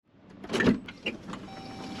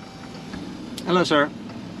Hello, sir.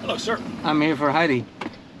 Hello, sir. I'm here for Heidi.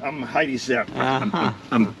 I'm Heidi's.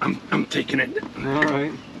 I'm taking it. All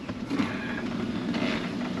right.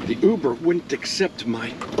 The Uber wouldn't accept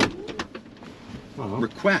my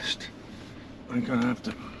request. I'm gonna have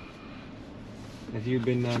to. Have you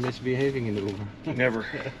been misbehaving in the Uber? Never.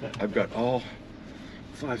 I've got all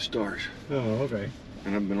 5 stars. Oh, okay.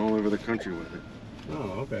 And I've been all over the country with it.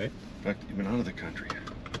 Oh, okay. In fact, even out of the country.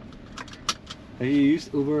 Have you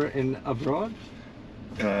used Uber in abroad?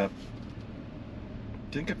 I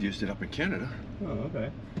think I've used it up in Canada. Oh, okay.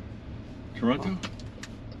 Toronto?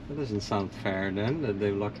 That doesn't sound fair then, that they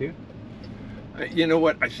block you. You know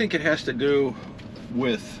what? I think it has to do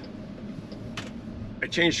with... I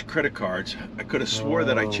changed credit cards. I could have swore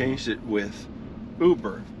that I changed it with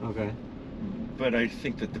Uber. Okay. But I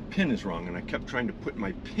think that the PIN is wrong, and I kept trying to put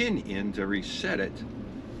my PIN in to reset it.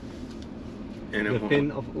 And the PIN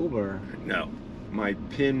of Uber? No. My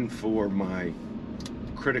PIN for my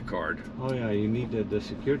credit card. Oh yeah, you need the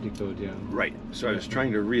security code, yeah. Right. So I was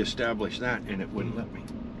trying to reestablish that, and it wouldn't let me.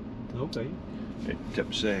 Okay. It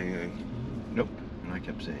kept saying, nope. And I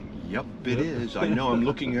kept saying, yep, it is. I know, I'm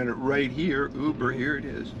looking at it right here. Uber, here it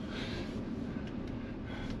is.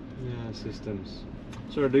 Yeah, systems.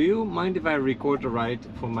 Sir, do you mind if I record the ride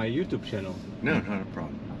for my YouTube channel? No, not a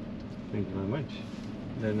problem. Thank you very much.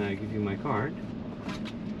 Then I give you my card.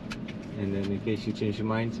 And then in case you change your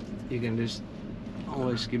mind, you can just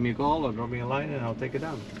always give me a call or drop me a line and I'll take it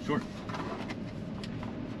down. Sure.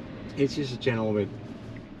 It's just a channel with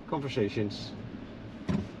conversations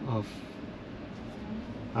of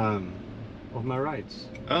my rides.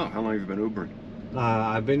 Oh, how long have you been Ubering?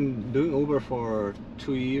 I've been doing Uber for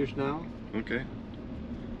 2 years now. Okay.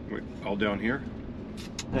 Wait, all down here?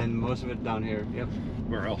 And most of it down here, yep.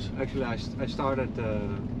 Where else? Actually, I started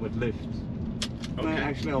with Lyft. Okay.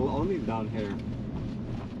 Actually, only down here.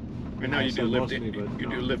 And now you do Lyft, mostly, you do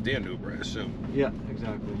Lyft and Uber, I assume. Yeah,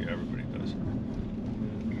 exactly. Yeah, everybody does.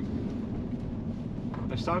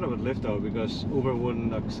 I started with Lyft though because Uber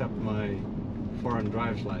wouldn't accept my foreign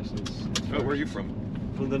driver's license. Oh, where are you from?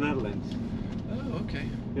 From the Netherlands. Oh, okay.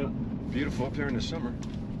 Yeah. Beautiful up there in the summer.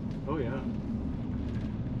 Oh yeah.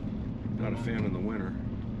 Not a fan in the winter.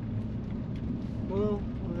 Well,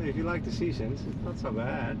 if you like the seasons, it's not so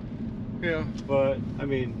bad. Yeah. But I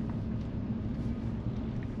mean,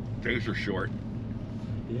 days are short.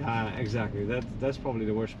 Yeah, exactly. That's probably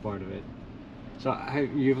the worst part of it. So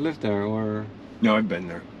you've lived there, or? No, I've been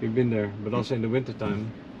there. You've been there, but also in the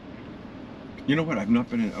wintertime. You know what? I've not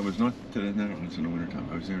been in. I was not to the Netherlands in the wintertime.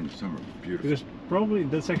 I was there in the summer. Beautiful. Because probably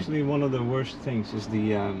that's actually one of the worst things is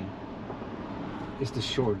the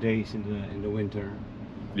short days in the winter.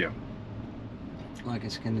 Yeah. Like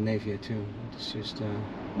in Scandinavia too. It's just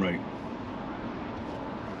right.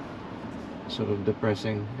 Sort of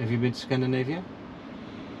depressing. Have you been to Scandinavia?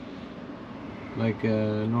 Like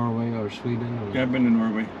Norway or Sweden? Or... Yeah, I've been to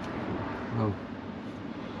Norway. Oh.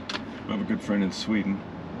 I have a good friend in Sweden.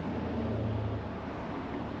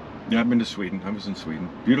 Yeah, I've been to Sweden. I was in Sweden.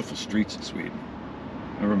 Beautiful streets in Sweden.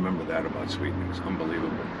 I remember that about Sweden. It was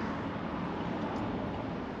unbelievable.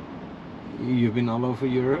 You've been all over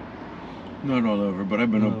Europe? Not all over, but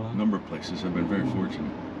I've been a number of places. I've been very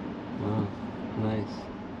fortunate. Wow, nice.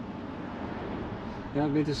 Yeah,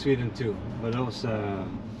 I've been to Sweden too, but I was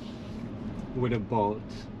with a boat.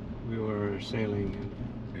 We were sailing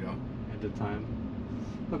at the time.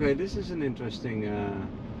 Okay, this is an interesting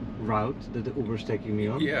route that the Uber's taking me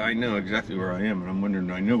on. Yeah, I know exactly where I am, and I'm wondering,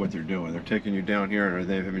 I know what they're doing. They're taking you down here, and are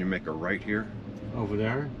they having you make a right here? Over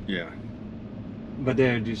there? Yeah. But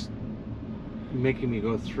they're just making me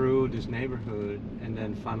go through this neighborhood, and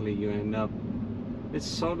then finally you end up, it's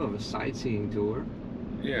sort of a sightseeing tour.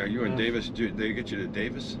 Yeah, you in Davis, do they get you to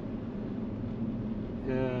Davis?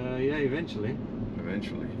 Yeah, eventually.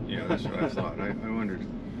 Eventually, yeah, that's what I thought. I wondered.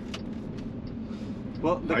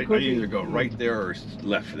 Well, I either go right there or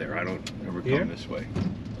left there. I don't ever come this way.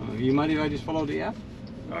 You mind if I just follow the app?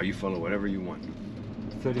 You follow whatever you want.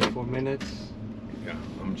 34 minutes. Yeah,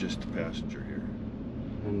 I'm just a passenger here.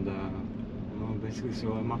 And well, basically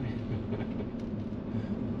so am I.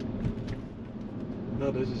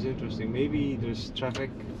 No, this is interesting. Maybe there's traffic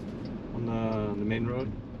on the main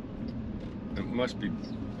road. It must be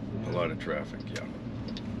a lot of traffic, yeah.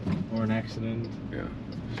 Or an accident. Yeah.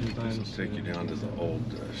 Sometimes. This will take you down to the old,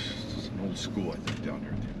 it's an old school, I think, down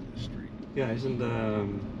there at the end of the street. Yeah, isn't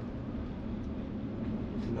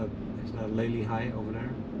that Lely High over there?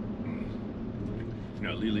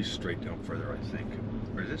 No, Lily's straight down further, I think.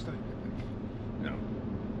 Or is this the? No.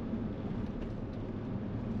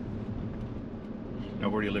 Now,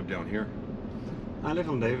 where do you live down here? I live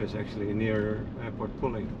on Davis, actually, near Airport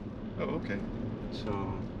Pulling. Oh, okay.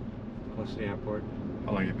 So, close to the airport.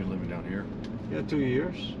 How long have you been living down here? Yeah, 2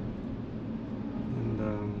 years.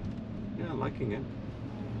 And yeah, liking it.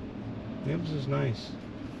 This is nice.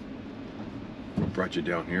 What brought you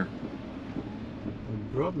down here?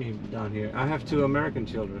 What brought me down here? I have 2 American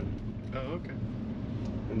children. Oh, okay.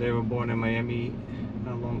 And they were born in Miami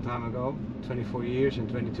a long time ago, 24 years and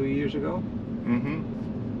 22 years ago. Mm-hmm.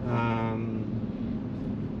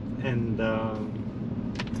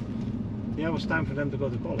 Yeah, it was time for them to go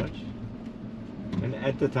to college. And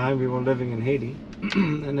at the time we were living in Haiti,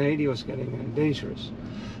 and Haiti was getting dangerous.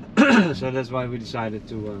 So that's why we decided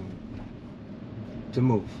to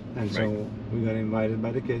move. And so Right. we got invited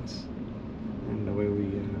by the kids, and the way we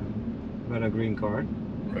got a green card.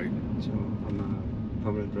 Right. So I'm a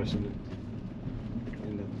permanent resident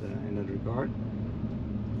in that regard,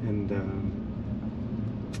 and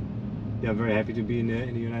yeah, very happy to be in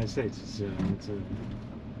the United States. It's a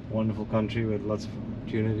wonderful country with lots of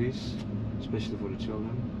opportunities, especially for the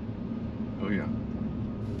children. Oh, yeah.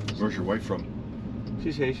 Where's your wife from?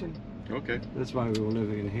 She's Haitian. Okay. That's why we were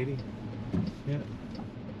living in Haiti. Yeah.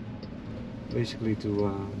 Basically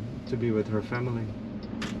to be with her family.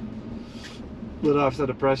 But after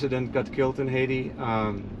the president got killed in Haiti,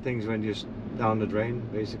 things went just down the drain,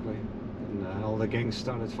 basically. And all the gangs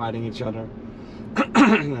started fighting each other.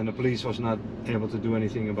 And the police was not able to do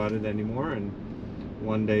anything about it anymore. And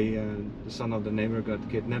one day, the son of the neighbor got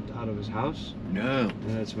kidnapped out of his house. No.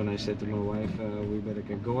 And that's when I said to my wife, we better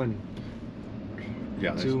get going.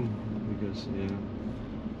 Yeah. Too, because, yeah.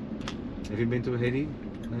 Have you been to Haiti?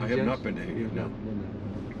 I have not been to Haiti, You've no. not been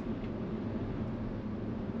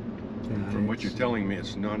there. Yeah, From what it's- you're telling me,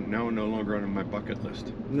 it's now no longer on my bucket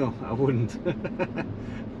list. No, I wouldn't.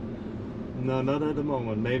 No, not at the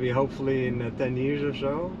moment. Maybe hopefully in 10 years or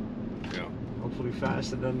so. Yeah. Hopefully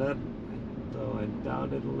faster than that. Though I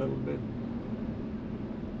doubt it a little bit.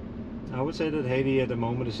 I would say that Haiti at the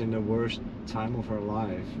moment is in the worst time of her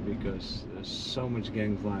life because there's so much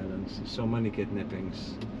gang violence, so many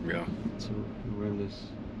kidnappings. Yeah. It's horrendous.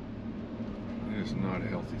 It is not a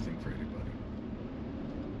healthy thing for anybody.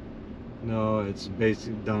 No, it's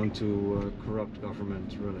basically down to corrupt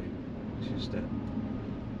government, really. It's just that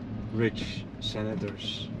rich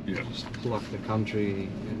senators Yeah. just pluck the country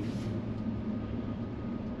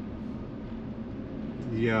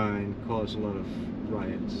and cause a lot of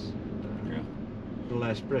riots. Yeah. The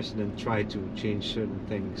last president tried to change certain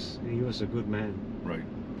things. He was a good man, Right.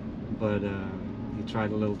 but he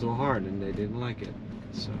tried a little too hard, and they didn't like it.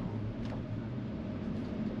 So.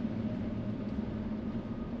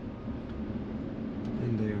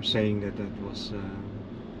 And they are saying that was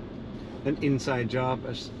an inside job,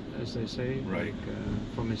 as they say, Right. like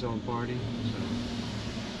from his own party.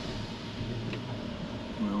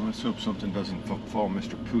 Well, let's hope something doesn't fall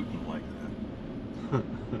Mr. Putin like that.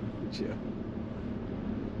 So, yeah.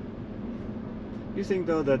 You think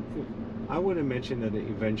though that I would imagine that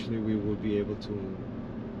eventually we will be able to,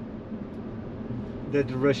 that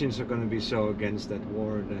the Russians are going to be so against that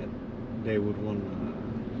war that they would want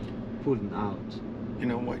Putin out. You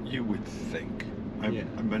know what you would think? Yeah.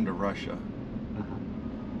 I've been to Russia, Uh-huh.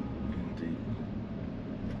 and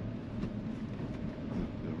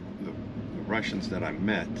the Russians that I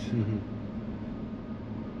met Mm-hmm.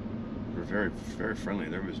 were very, very friendly.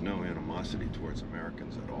 There was no animosity towards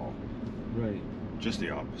Americans at all. Right. Just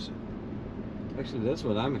the opposite. Actually, that's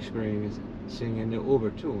what I'm experiencing in the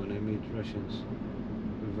Uber too when I meet Russians.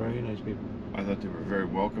 They're very nice people. I thought they were very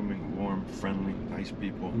welcoming, warm, friendly, nice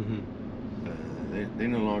people. Mm-hmm. They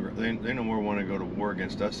no longer they no more want to go to war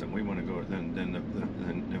against us than we want to go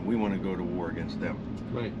than we want to go to war against them.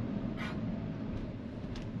 Right.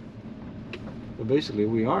 But basically,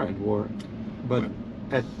 we are at war, but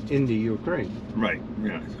in the Ukraine. Right.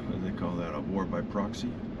 Yeah. So they call that a war by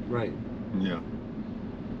proxy. Right. Yeah.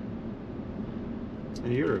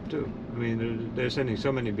 And Europe too. I mean, they're sending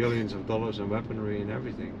so many billions of dollars in weaponry and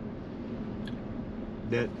everything.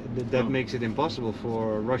 That Oh. makes it impossible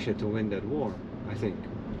for Russia to win that war, I think.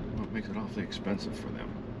 Well, it makes it awfully expensive for them.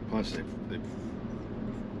 Plus, they've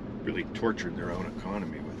really tortured their own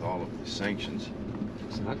economy with all of the sanctions.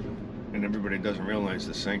 Exactly. And everybody doesn't realize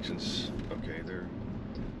the sanctions, okay, they're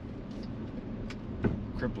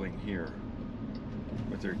crippling here,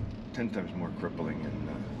 but they're 10 times more crippling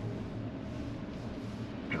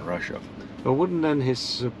in Russia. But wouldn't then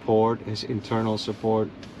his internal support,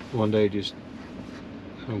 one day just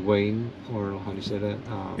wane, or how do you say that?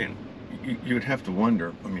 And you'd have to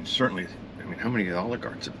wonder, I mean, certainly, how many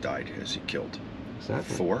oligarchs have died? Has he killed?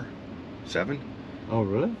 Exactly. 4? 7? Oh,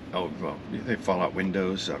 really? Oh, well, they fall out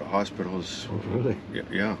windows, out of hospitals. Oh, really?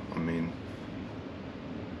 Yeah, I mean,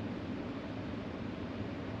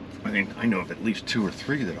 I mean, I know of at least 2 or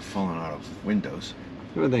 3 that have fallen out of windows.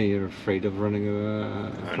 Well, then you're afraid of running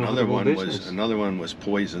a profitable business. Another one was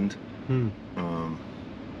poisoned.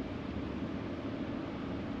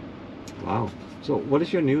 Wow. So, what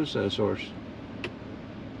is your news source?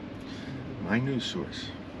 My news source.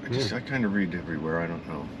 I kind of read everywhere. I don't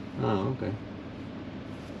know. Oh, okay.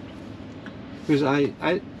 Because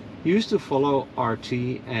I used to follow RT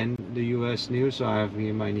and the US news, so I have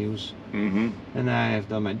here my news. And I have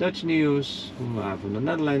done my Dutch news, from the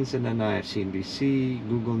Netherlands, and then I have CNBC,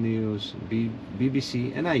 Google News,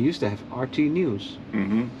 BBC, and I used to have RT News,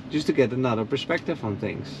 just to get another perspective on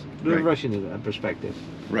things, the Russian perspective.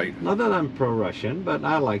 Right. Not that I'm pro-Russian, but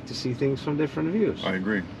I like to see things from different views. I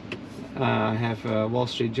agree. I have Wall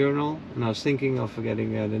Street Journal, and I was thinking of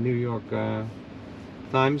getting the New York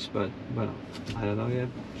Times, but well, I don't know yet.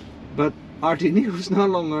 But RT News no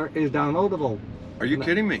longer is downloadable. Are you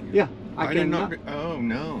kidding me? Yeah, I did not. Oh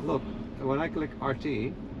no! Look, when I click RT,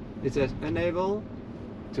 it says unable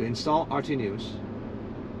to install RT News.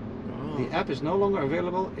 Oh. The app is no longer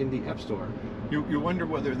available in the App Store. You wonder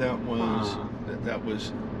whether that was that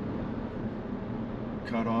was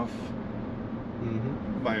cut off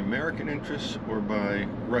by American interests or by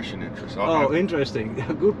Russian interests. Interesting.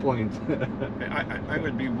 Good point. I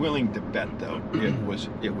would be willing to bet, though,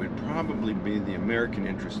 it would probably be the American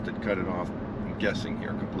interest that cut it off. I'm guessing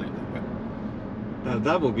here completely, but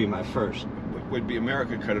that would be my first. Would be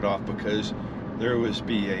America cut it off because there would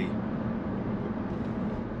be a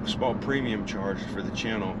small premium charged for the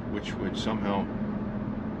channel, which would somehow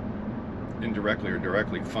indirectly or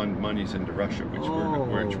directly fund monies into Russia, which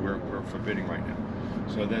we're forbidding right now.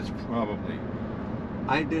 So that's probably.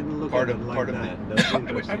 I didn't look at it like that.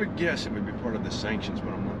 I would guess it would be part of the sanctions, but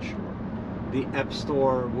I'm not sure. The App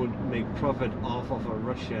Store would make profit off of a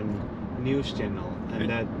Russian news channel, and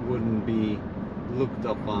that wouldn't be looked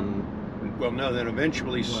up on. Well, no. Then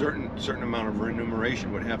eventually, certain amount of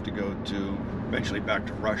remuneration would have to go to eventually back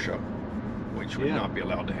to Russia, which would not be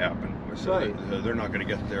allowed to happen. So they're not going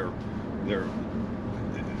to get their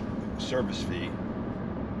service fee.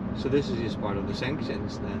 So this is just part of the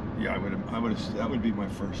sanctions then? Yeah, that would be my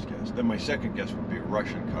first guess. Then my second guess would be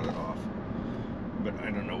Russian cut it off. But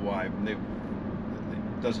I don't know why. It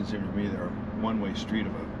doesn't seem to me their one-way street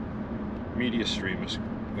of a media stream is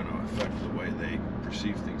going to affect the way they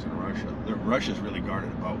perceive things in Russia. Russia's really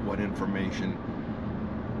guarded about what information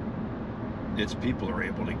its people are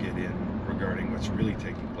able to get in regarding what's really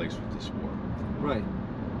taking place with this war. Right.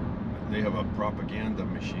 They have a propaganda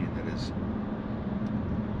machine that is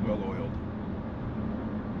well-oiled.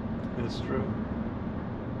 That's true.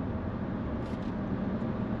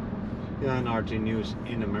 Yeah, and RT News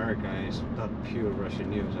in America is not pure Russian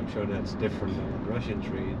news. I'm sure that's different than what Russians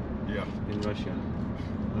read in Russia.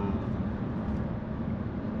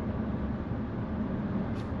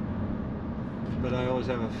 But I always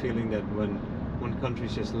have a feeling that when one country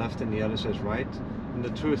says left and the other says right, and the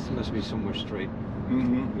truth must be somewhere straight,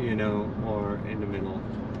 you know, or in the middle.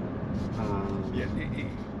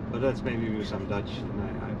 But that's maybe because I'm Dutch, and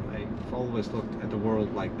I've always looked at the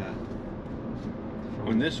world like that.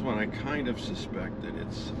 On this one, I kind of suspect that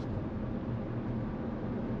it's...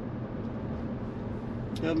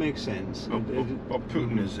 That makes sense. Well,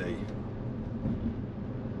 Putin is a...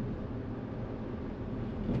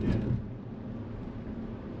 Yeah.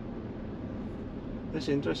 That's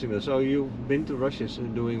interesting though. So you've been to Russia, so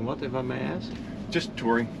doing what, if I may ask? Just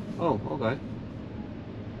touring. Oh, okay.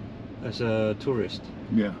 As a tourist?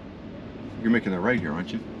 Yeah. You're making a right here,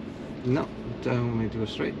 aren't you? No, telling me to go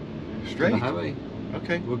straight. Straight? To the highway.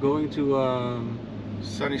 Okay. We're going to...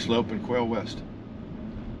 Sunny Slope and Quail West.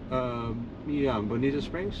 Yeah, Bonita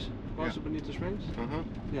Springs. Close to Bonita Springs? Uh-huh.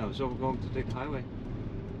 Yeah, so we're going to take the highway.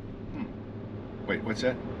 Wait, what's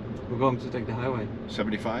that? We're going to take the highway.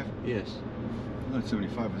 75? Yes. I thought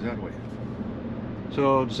 75 was that way.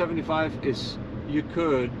 So the 75 is, you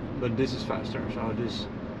could, but this is faster. So this,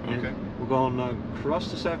 okay. We're going to cross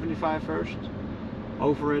the 75 first,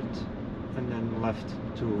 over it, and then left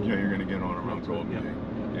to... Yeah, you're going to get on around Golden Gate.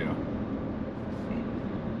 Yeah.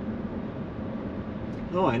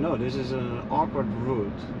 No, I know, this is an awkward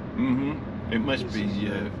route. It must be,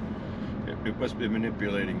 it must be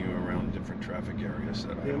manipulating you around different traffic areas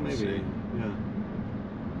that I don't see. Yeah.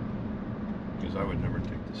 Because I would never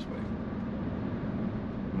take this way.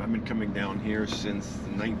 And I've been coming down here since the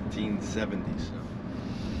 1970s.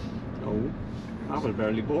 Oh, I was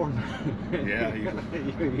barely born. Yeah,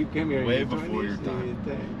 you came here way in your before 20s, your time.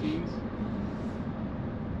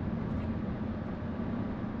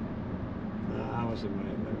 I was in my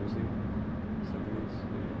 70s.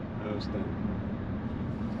 I was 10.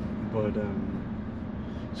 But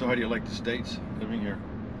So how do you like the States living here?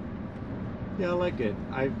 Yeah, I like it.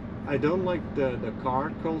 I don't like the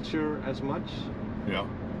car culture as much. Yeah.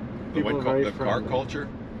 People are very The car friendly. culture?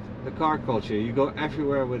 The car culture. You go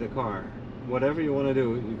everywhere with a car. Whatever you want to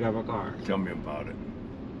do, you grab a car. Tell me about it.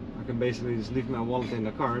 I can basically just leave my wallet in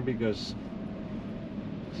the car because,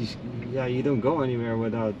 you don't go anywhere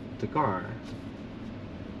without the car.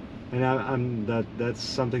 And that's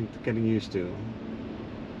something getting used to.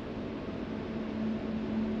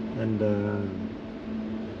 And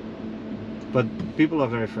but people are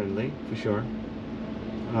very friendly for sure.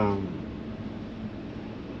 Now,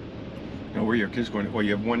 where are your kids going? Well,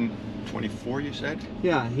 you have one 24, you said?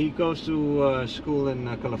 Yeah, he goes to school in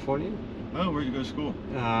California. Oh, where do you go to school?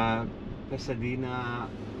 Pasadena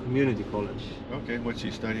Community College. Okay, what's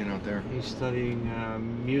he studying out there? He's studying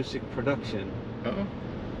music production. Oh,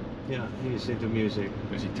 Yeah, he's into music.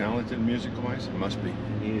 is he talented musical-wise? He must be.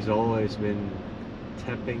 And he's always been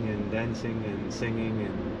tapping and dancing and singing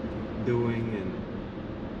and doing, and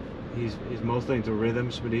he's mostly into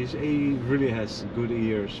rhythms, but he really has good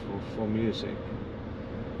ears for music.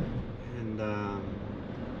 And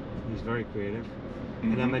he's very creative.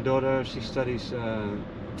 And then my daughter, she studies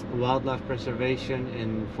wildlife preservation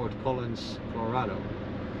in Fort Collins, Colorado.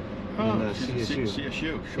 Oh, in she's CSU.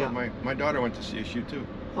 CSU. Sure, Yeah. my daughter went to CSU too.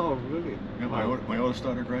 Oh, really? Yeah, Wow. my oldest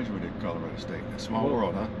daughter graduated Colorado State. A small Whoa.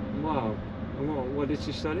 world, huh? Wow. Well, what did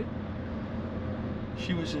she study?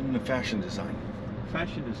 She was in fashion design.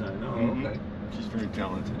 Fashion design. Oh, Mhm. okay. She's very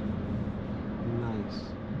talented. Nice.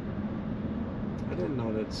 I didn't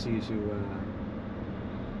know that CSU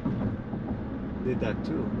did that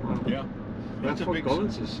too. Wow. Yeah. Yeah, It's a Fort big-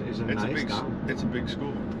 Collins is a It's nice a big. town. It's a big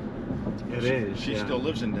school. It is. She yeah. still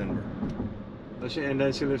lives in Denver. And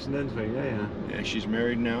then she lives in Denver. Yeah. Yeah, she's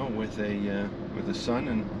married now with a son,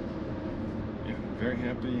 and yeah, very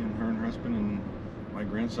happy. And her husband and my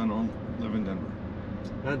grandson all live in Denver.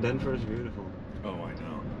 Yeah, Denver is beautiful. Oh, I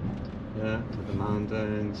know. Yeah, with the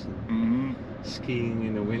mountains, and Mm-hmm. skiing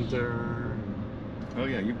in the winter. Oh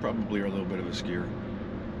yeah, you probably are a little bit of a skier.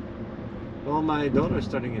 Well, my daughter's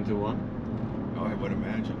turning into one. Oh, I would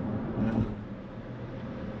imagine. Yeah.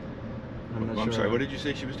 I'm not sure. sorry. What did you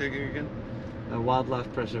say she was taking again?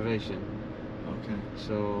 Wildlife preservation. Okay.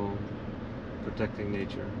 So, protecting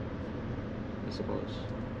nature, I suppose.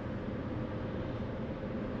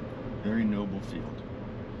 Very noble field.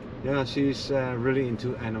 Yeah, she's really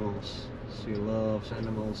into animals. She loves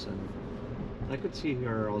animals, and I could see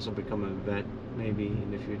her also become a vet maybe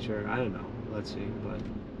in the future. I don't know. Let's see. But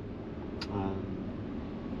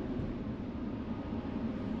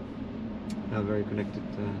very connected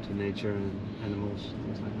to nature and animals,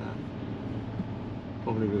 things like that.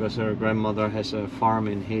 Probably because her grandmother has a farm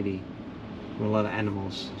in Haiti with a lot of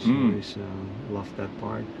animals. She always loved that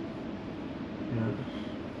part. Yeah.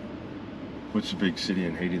 What's the big city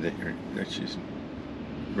in Haiti that she's?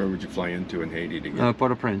 Where would you fly into in Haiti to get?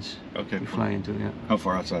 Port-au-Prince. Okay. We fly into, yeah. How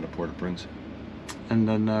far outside of Port-au-Prince? And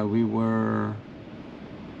then we were.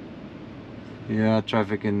 Yeah,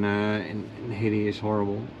 traffic in Haiti is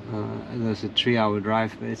horrible. There's a 3-hour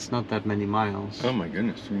drive, but it's not that many miles. Oh my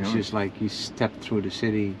goodness, 3 It's hours. just like you step through the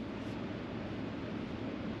city,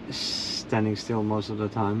 standing still most of the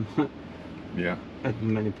time. Yeah. At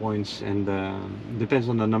many points, and depends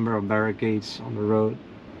on the number of barricades on the road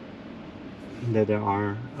that there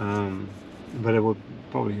are. But it would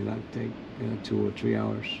probably take 2 or 3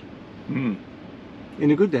 hours. Mm. In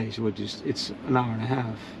the good days, it's an hour and a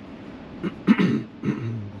half.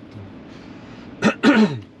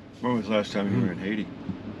 When was the last time you were in Haiti?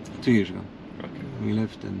 2 years ago, Okay. we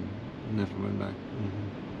left and never went back.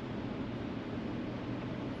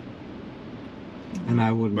 And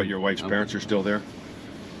I wouldn't. But your wife's I parents are still there?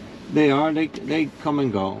 They are. They come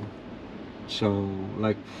and go. So,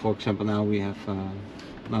 like for example, now we have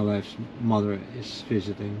my wife's mother is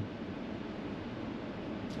visiting.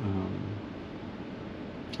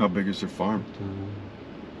 How big is their farm?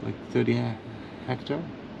 Like 30 hectare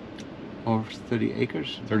or 30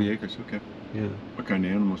 acres. 30 acres, okay. Yeah. What kind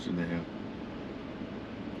of animals do they have?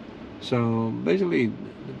 So basically,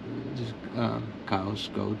 just cows,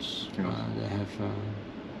 goats. Cows. They have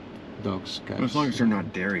dogs, cats. Well, as long as they're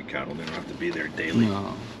not dairy cattle, they don't have to be there daily.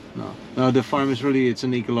 No. The farm is really, it's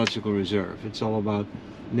an ecological reserve. It's all about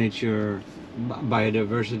nature,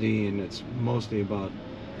 biodiversity, and it's mostly about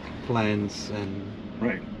plants and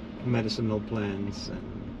Right. medicinal plants and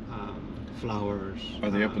flowers. Are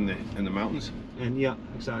they up in the mountains? And yeah,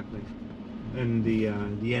 exactly. And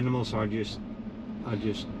the animals are just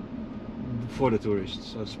for the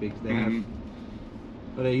tourists, so to speak. They have,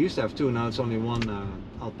 but they used to have 2. Now it's only 1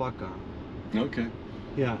 alpaca. Okay.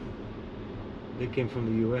 Yeah. They came from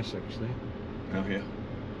the US actually. Oh yeah.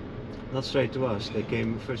 Not straight to us. They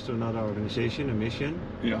came first to another organization, a mission,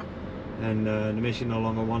 Yeah. and the mission no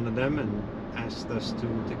longer wanted them and asked us to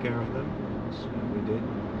take care of them. So we did.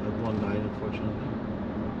 But one died, unfortunately.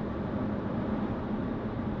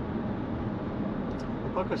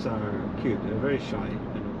 Alpacas are cute. They're very shy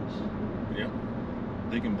animals. Yeah.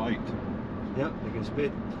 They can bite. Yeah, they can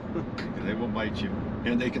spit. They will bite you.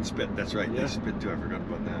 And they can spit. That's right. Yeah. They spit too. I forgot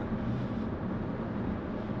about that.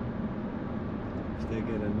 If they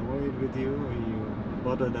get annoyed with you or you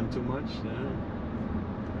bother them too much,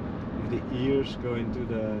 if the ears go into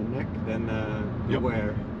the neck, then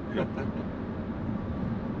beware. Yep.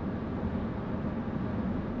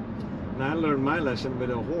 And I learned my lesson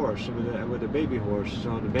with a horse, with a baby horse.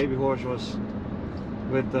 So the baby horse was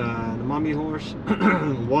with the mommy horse,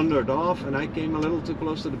 wandered off, and I came a little too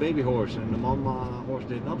close to the baby horse, and the mama horse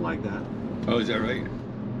did not like that. Oh, is that right?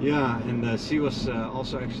 Yeah, and she was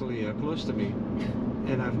also actually close to me.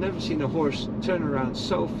 And I've never seen a horse turn around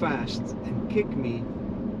so fast and kick me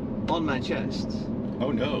on my chest.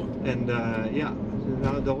 Oh no. And yeah,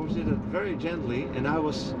 now the horse did it very gently, and I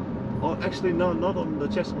was actually not on the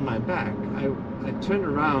chest, on my back. I turned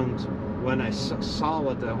around when I saw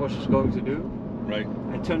what the horse was going to do. Right.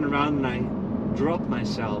 I turned around and I dropped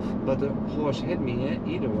myself, but the horse hit me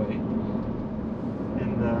either way.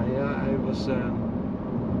 And yeah, I was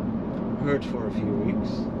hurt for a few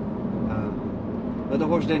weeks. But the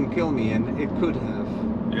horse didn't kill me, and it could have.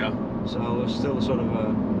 Yeah. So I was still sort of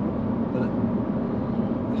a. But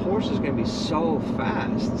horses can be so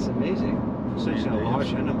fast. It's amazing. Such a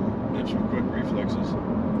large animal. They have some quick reflexes.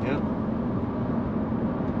 Yeah.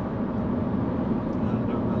 I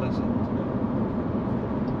learned my lesson.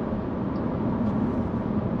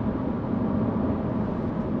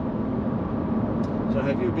 So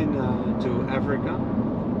have you been to Africa?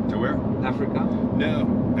 To where? Africa? No,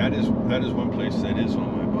 that is one place that is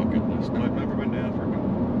on my bucket list. No, I've never been to Africa.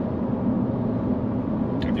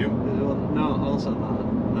 Have you? No, also not.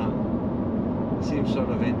 No. It seems sort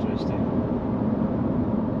of interesting.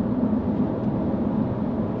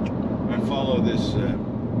 I follow this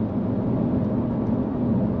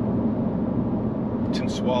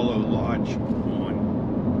Tinswallow Lodge on,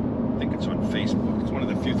 I think it's on Facebook. It's one of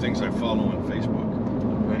the few things I follow on Facebook.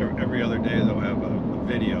 Okay. Every other day they'll have a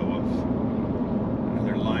video of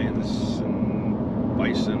either lions and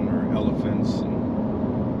bison or elephants, and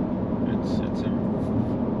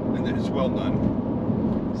it's well done.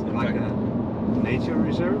 Is it like a nature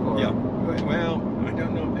reserve, or? Yeah. Well, I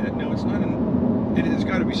don't know. No, it's not. It has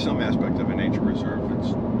got to be some aspect of a nature reserve. It's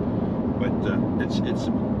you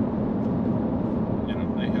know,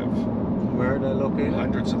 they have. Where are they located?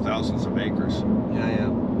 Hundreds of thousands of acres. Yeah,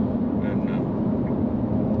 yeah. And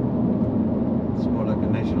it's more like a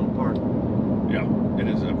national park. yeah, it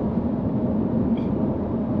is a.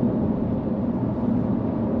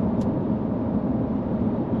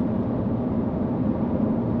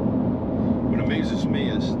 What amazes me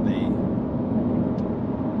is the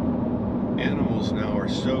animals now are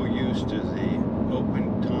so used to the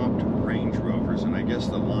open-topped Range Rovers, and I guess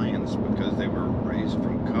the lions, because they were raised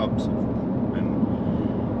from cubs,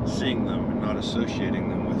 and seeing them and not associating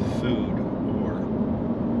them with food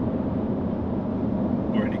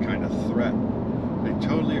or any kind of threat. They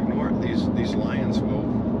totally ignore it. These lions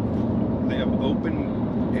they have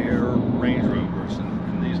open air Range Rovers,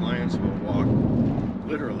 and these lions will walk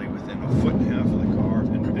literally within a foot and a half of the car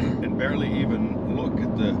and barely even look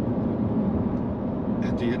at the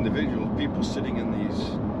individual people sitting in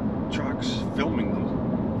these trucks filming them.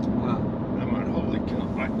 Wow. I'm on, holy cow,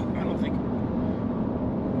 I don't think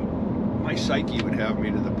my psyche would have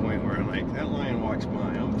me to the point where I'm like, that lion walks by,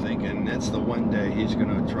 I'm thinking that's the one day he's going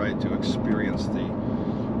to try to experience the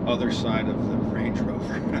other side of the Range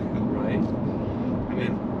Rover. Right. I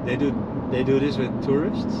mean, they do this with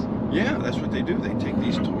tourists? Yeah, that's what they do. They take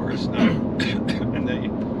these tourists and they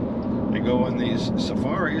go on these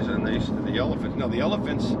safaris, and the elephants. Now the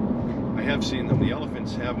elephants, I have seen them. The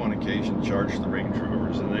elephants have on occasion charged the Range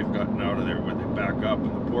Rovers, and they've gotten out of there when they back up,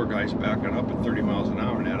 and the poor guy's backing up at 30 miles an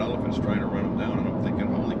hour, and that elephant's trying to run him down. And I'm thinking,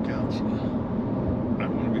 holy cow! I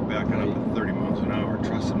don't want to be backing up at 30 miles an hour,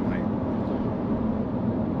 trusting my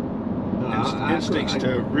instincts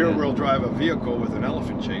to rear-wheel drive a vehicle with an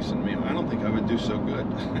elephant chasing me. I don't think I would do so good.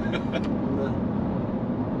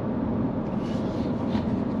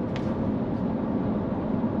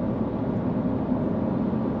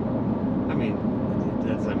 I mean,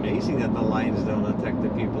 that's amazing that the lions don't attack the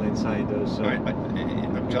people inside those.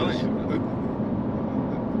 I'm telling you,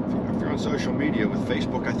 if you're on social media with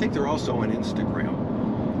Facebook, I think they're also on Instagram.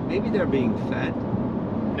 Maybe they're being fed.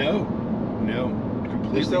 No, No,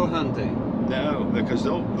 completely. They're still hunting. No, because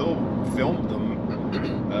they'll film them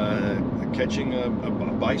catching a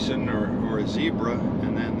bison or a zebra,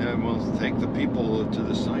 and then we'll take the people to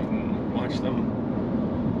the site and watch them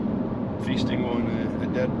feasting on a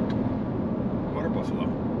dead water buffalo.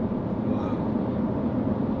 Wow.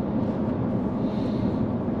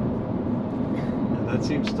 And that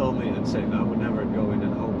seems totally unsafe. I would never go in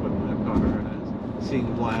an open car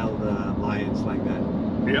seeing wild lions like that.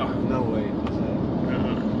 Yeah. No way.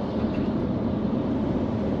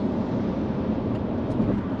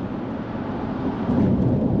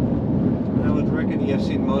 I would reckon you have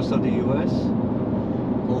seen most of the U.S.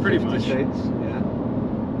 All Pretty 50 much. states. Yeah.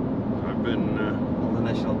 I've been. All the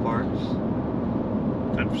national parks.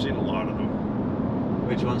 I've seen a lot of them.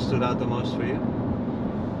 Which one stood out the most for you?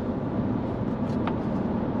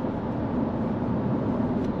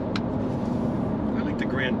 I like the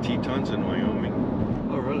Grand Tetons in Wyoming.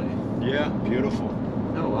 Oh, really? Yeah, beautiful.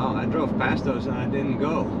 Oh, wow. I drove past those and I didn't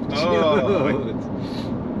go. Oh.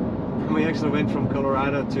 We actually went from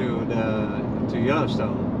Colorado to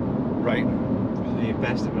Yellowstone. Right. And you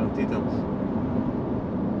passed the Grand Tetons.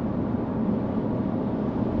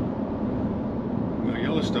 Well,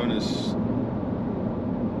 Yellowstone is.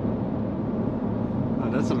 Oh,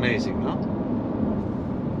 that's amazing, no?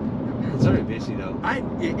 It's very busy though.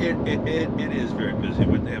 It is very busy.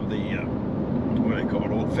 But they have the what I call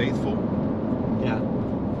it, Old Faithful. Yeah.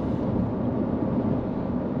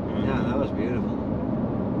 Yeah, that was beautiful.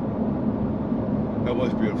 That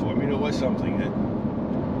was beautiful. I mean, it was something.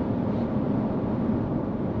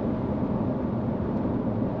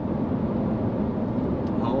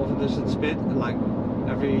 How often does it spit? Like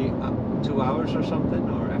every 2 hours or something,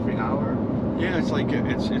 or every hour? Yeah, it's like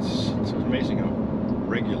it's amazing how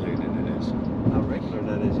regulated it is. How regular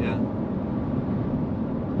that is, yeah.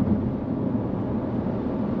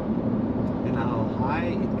 And how high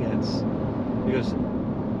it gets, because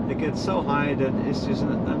it gets so high that it's just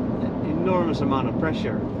an enormous amount of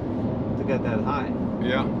pressure to get that high.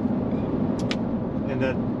 Yeah. And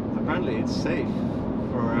that apparently it's safe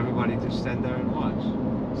for everybody to stand there and watch.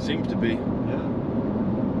 Seems to be. Yeah.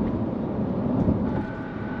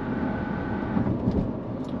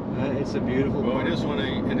 It's a beautiful Well, park. Isn't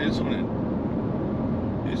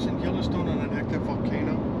Yellowstone on an active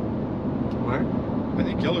volcano? Where? I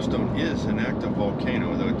think Yellowstone is an active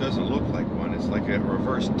volcano, though it doesn't look like one. It's like a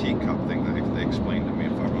reverse teacup thing that they explained to me,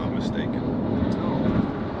 if I'm not mistaken.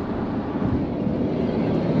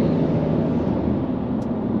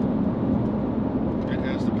 It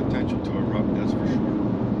has the potential to erupt, that's for sure.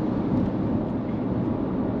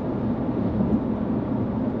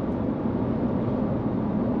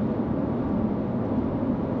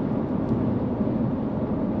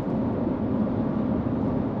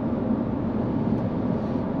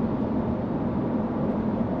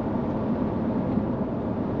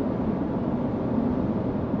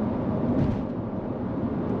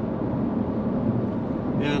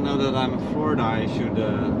 Yeah, now that I'm in Florida, I should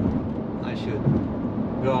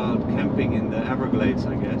go out camping in the Everglades,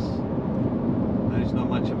 I guess. There's not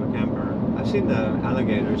much of a camper. I've seen the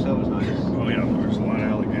alligators, that was nice. Oh yeah, there's a lot of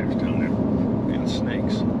alligators down there. And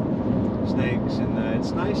snakes. Snakes, and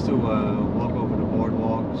it's nice to walk over the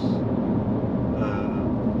boardwalks.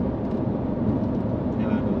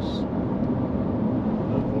 Yeah, those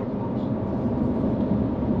boardwalks.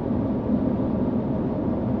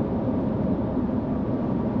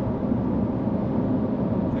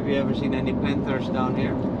 Have you ever seen any panthers down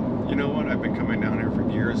here? You know what? I've been coming down here for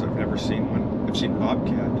years. I've never seen one. I've seen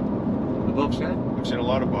bobcat. The bobcat? I've seen a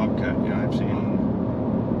lot of bobcat. Yeah, I've seen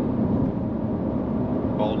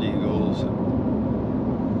bald eagles and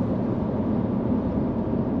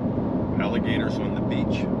alligators on the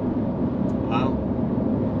beach. Wow.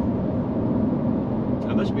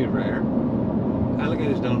 That must be rare.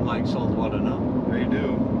 Alligators don't like salt water, no? They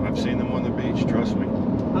do. I've seen them on the beach, trust me.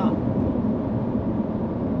 Oh.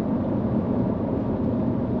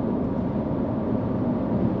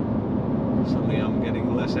 Suddenly I'm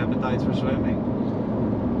getting less appetite for swimming.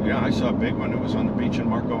 Yeah, I saw a big one. It was on the beach in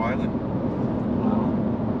Marco Island. Wow.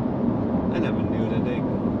 I never knew that they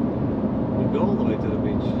would go all the way to the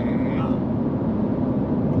beach. Mhm. Wow.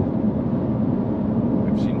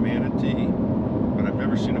 I've seen manatee, but I've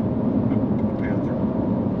never seen a panther.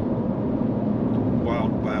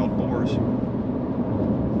 Wild boars.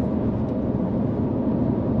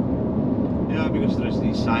 Yeah, because there's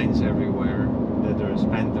these signs everywhere that there's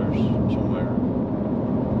panthers somewhere.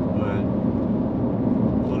 But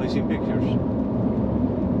I've only seen pictures.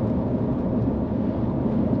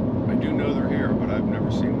 I do know they're here, but I've never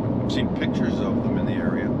seen them. I've seen pictures of them in the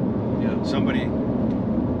area. Yeah. Somebody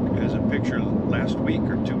has was a picture last week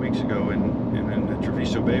or 2 weeks ago in the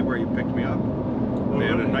Treviso Bay where you picked me up. Oh, They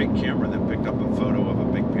had a really? night camera that picked up a photo of a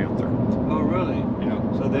big panther. Oh, really? Yeah.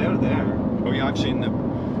 So they're there. Oh yeah, I've seen them.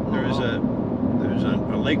 There's a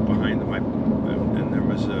lake behind them, and there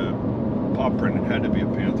was a paw print. It had to be a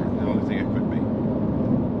panther. The only thing it could be.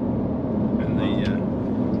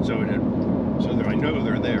 And I know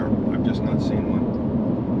they're there. I've just not seen one.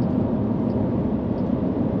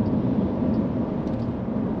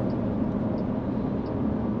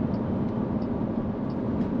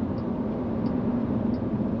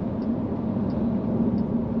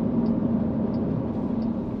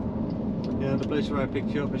 Yeah, the place where I picked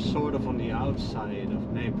you up is sort of on the outside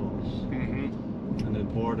of Naples. Mm-hmm. And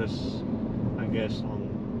it borders, I guess,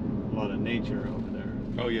 on a lot of nature over there.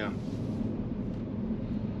 Oh yeah.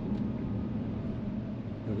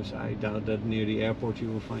 Because I doubt that near the airport you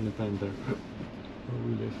will find a panther where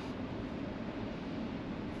we live.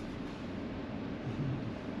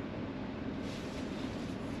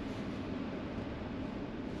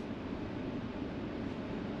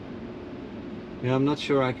 Yeah, I'm not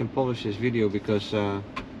sure I can publish this video because the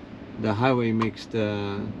highway makes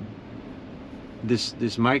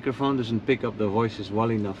this microphone doesn't pick up the voices well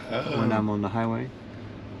enough when I'm on the highway.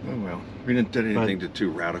 Oh well, we didn't do anything too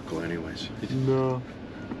radical, anyways. No,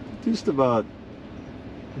 just about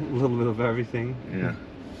a little bit of everything. Yeah.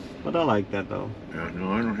 But I like that though. Yeah,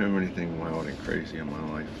 no, I don't have anything wild and crazy in my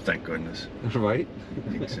life. Thank goodness. Right?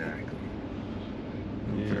 Exactly.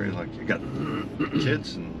 I'm Yeah. very lucky. You got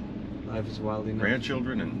kids and Life is wild enough.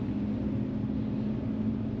 grandchildren and.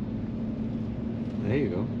 There you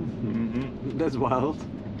go. Mm-hmm. That's wild.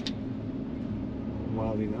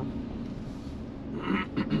 Wild enough.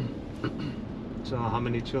 So how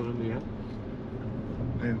many children do you have?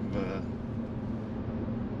 I have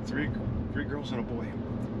three girls and a boy.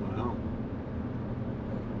 Wow.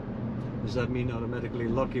 Does that mean automatically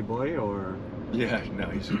lucky boy, or Yeah, no,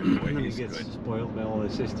 he's a good boy. he He's gets good. spoiled by all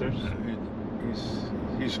his sisters?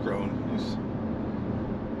 He's grown.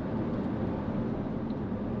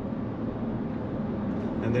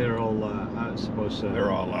 And they're all, I suppose,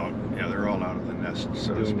 They're all out. Yeah, they're all out of the nest,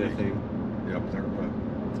 so to doing their speak. thing. Yep, they're.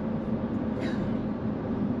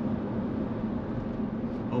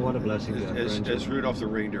 Oh, what a blessing to have As grandchildren. Rudolph the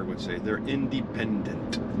reindeer would say, they're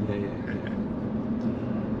independent. Yeah.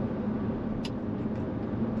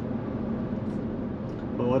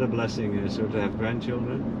 But what a blessing so to have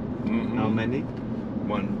grandchildren. Mm-hmm. How many?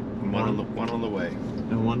 One on the way.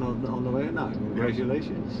 And one on the way now.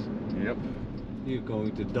 Congratulations. Yep. You're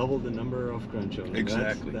going to double the number of grandchildren.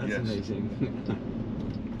 Exactly, That's yes. amazing.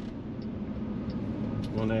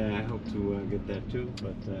 One day I hope to get that too,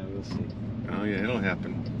 but we'll see. Oh yeah, it'll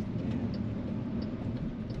happen.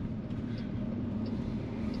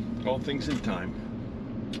 All things in time.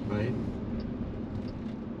 Right?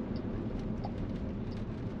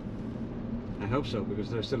 I hope so, because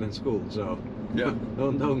they're still in school, so Yeah.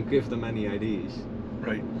 don't give them any IDs.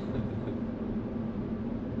 Right.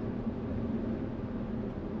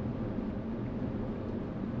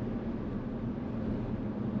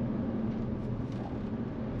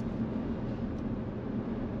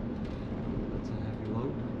 That's a heavy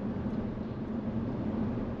load.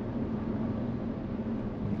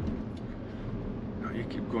 Now you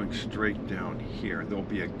keep going straight down here. There'll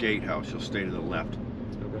be a gatehouse. You'll stay to the left,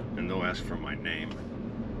 Okay. and they'll ask for my name.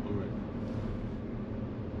 All right.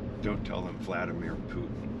 Don't tell them Vladimir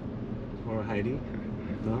Putin. Or Heidi?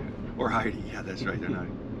 No? Or Heidi. Yeah, that's right. They're not.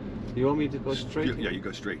 You want me to go straight? Yeah, you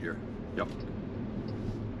go straight here. Yep.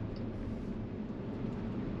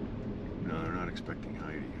 No, they're not expecting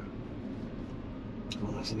Heidi.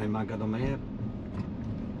 Well, that's the name I got on my app.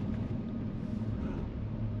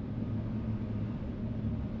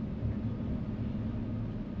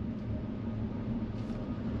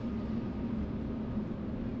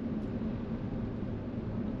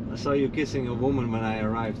 I saw you kissing a woman when I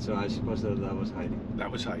arrived, so I suppose that was Heidi.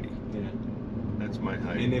 That was Heidi. Yeah. That's my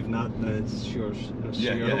Heidi. And if not, it's yours.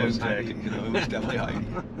 Yeah, Yours was exactly. Heidi. No, it was definitely Heidi.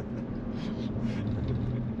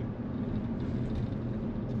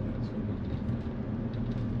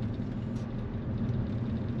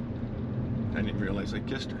 I didn't realize I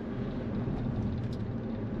kissed her.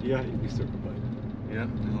 Yeah, you kissed her goodbye. Yeah,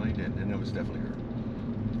 no, I did, and that was definitely her.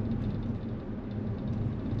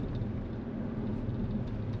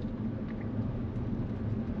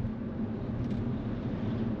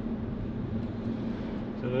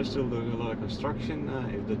 So they're still doing a lot of construction.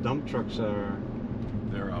 If the dump trucks are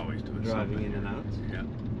They're always doing driving something. in and out. Yeah.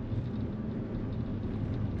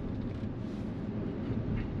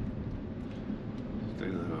 Stay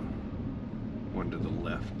to the one to the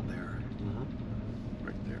left there. Uh-huh.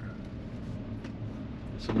 Right there.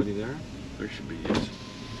 Somebody there? There should be, yes.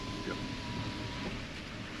 Yep.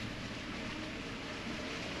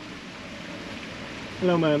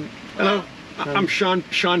 Hello, ma'am. Hello. I'm Sean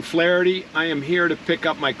Flaherty. I am here to pick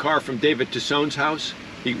up my car from David Tassone's house.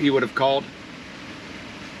 He would have called.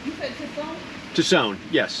 You said Tassone? Tassone,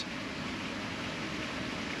 yes.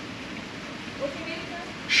 What's your name,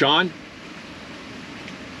 sir? Sean?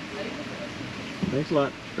 Thanks a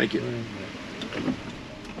lot. Thank you.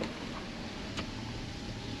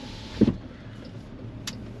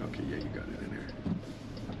 Okay, yeah, you got it in there.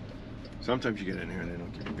 Sometimes you get in here and they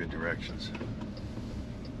don't give you good directions.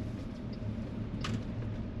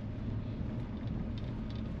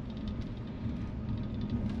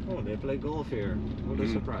 Oh, they play golf here. What a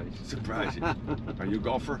surprise. Surprising. Are you a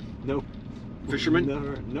golfer? Nope. Fisherman?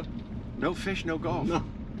 Never. Nope. No fish, no golf. No.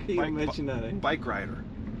 Can you imagine that, eh? Bike rider.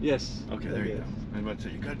 Yes. Okay, there you go. I was about to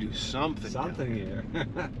say, you gotta do something. Something here.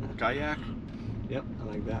 Kayak? Yep, I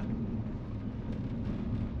like that.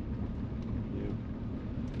 Yeah.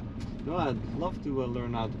 No, I'd love to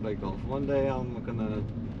learn how to play golf. One day I'm gonna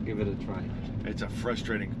give it a try. It's a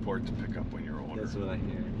frustrating sport to pick up when you're older. That's what I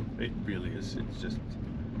hear. It really is. It's just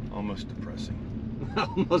almost depressing.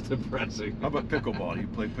 Almost depressing. How about pickleball? You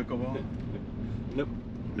play pickleball? Nope.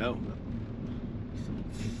 No. It's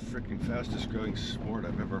the freaking fastest growing sport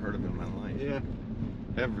I've ever heard of in my life. Yeah.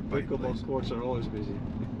 Everybody Pickleball plays. courts are always busy.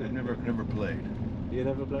 Never played. You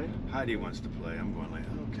never play? Heidi wants to play. I'm going like,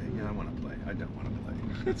 okay, yeah, I want to play. I don't want to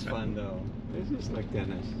play. It's fun though. It's just like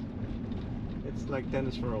tennis. It's like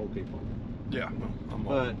tennis for old people. Yeah, well, I'm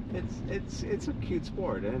But old. it's a cute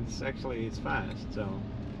sport and it's fast, so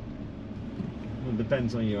it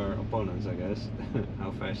depends on your opponents, I guess,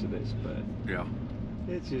 how fast it is, but Yeah.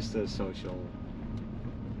 it's just a social.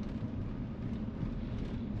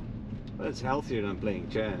 But it's healthier than playing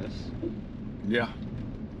chess, Yeah.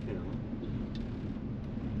 you know.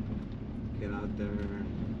 Get out there.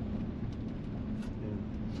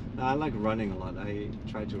 Yeah. I like running a lot. I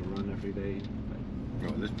try to run every day, Oh,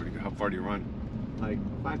 that's pretty good. How far do you run? like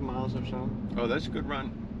 5 miles or so. Oh, that's a good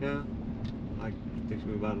run. Yeah. Like takes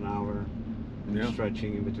me about an hour. Yeah.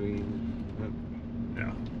 Stretching in between.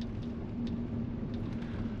 Yeah.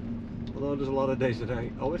 Although there's a lot of days that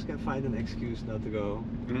I always can find an excuse not to go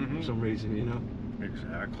for some reason, you know.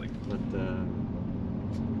 Exactly. But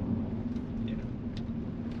yeah.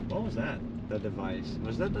 What was that? That device?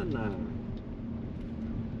 Was that an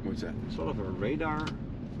What's that? sort of a radar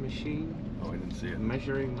machine Oh, I didn't see it.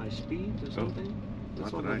 measuring my speed or something?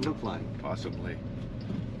 That's not what that I it know. looked like. Possibly.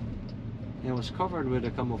 And it was covered with a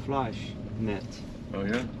camouflage net. Oh,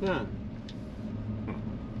 yeah? Yeah.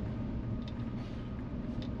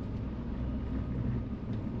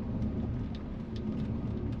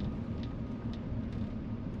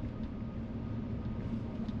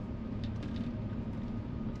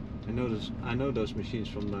 I know those machines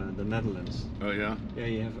from the Netherlands. Oh, yeah? Yeah,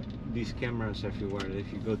 you have these cameras everywhere.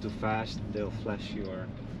 If you go too fast, they'll flash your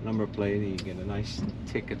number plate and you get a nice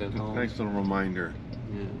ticket at home. Nice little reminder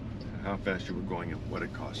Yeah, how fast you were going and what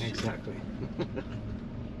it cost you. exactly.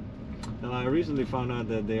 And I recently found out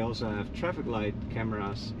that they also have traffic light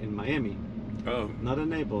cameras in Miami. Oh. Not in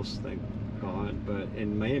Naples, thank God, but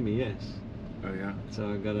in Miami, yes. Oh, yeah?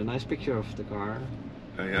 So I got a nice picture of the car.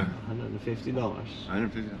 Oh, yeah? $150.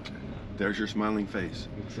 $150. There's your smiling face.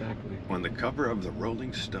 Exactly. On the cover of the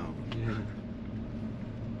Rolling Stone.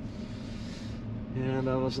 Yeah. Yeah,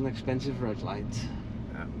 that was an expensive red light.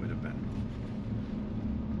 That would have been.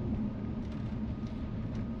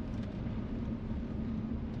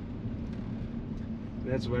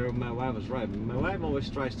 That's where my wife was right. My wife always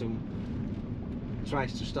tries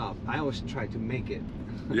to stop. I always try to make it.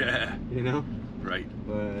 Yeah. You know? Right.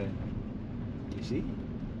 But you see?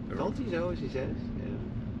 Told you so, she says. Yeah.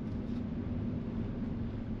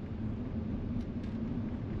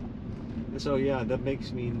 And so yeah, that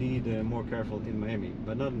makes me indeed more careful in Miami,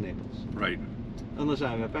 but not in Naples. Right. Unless I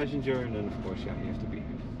have a passenger, and then of course, yeah, you have to be here.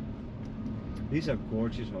 These are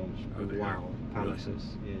gorgeous homes. Oh, they wow, are. palaces.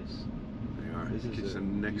 Yes. They are. This is It's a the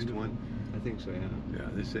next beautiful- one. I think so. Yeah. Yeah,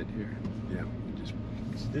 this it here. Yeah. You just,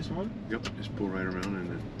 Is this one? yep, just pull right around and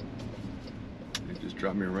then you just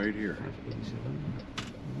drop me right here. 587.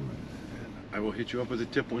 I will hit you up with a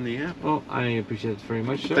tip when they happen. Oh, I appreciate it very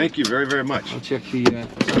much, sir. Thank you very, very much. I'll check the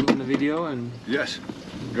time in the video and Yes.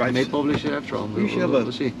 I Right. may publish it after all. You should have a-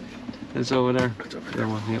 We'll see. It's over there. It's over That there.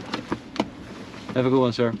 one, yep. Have a good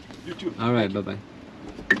one, sir. You too. All right, bye-bye.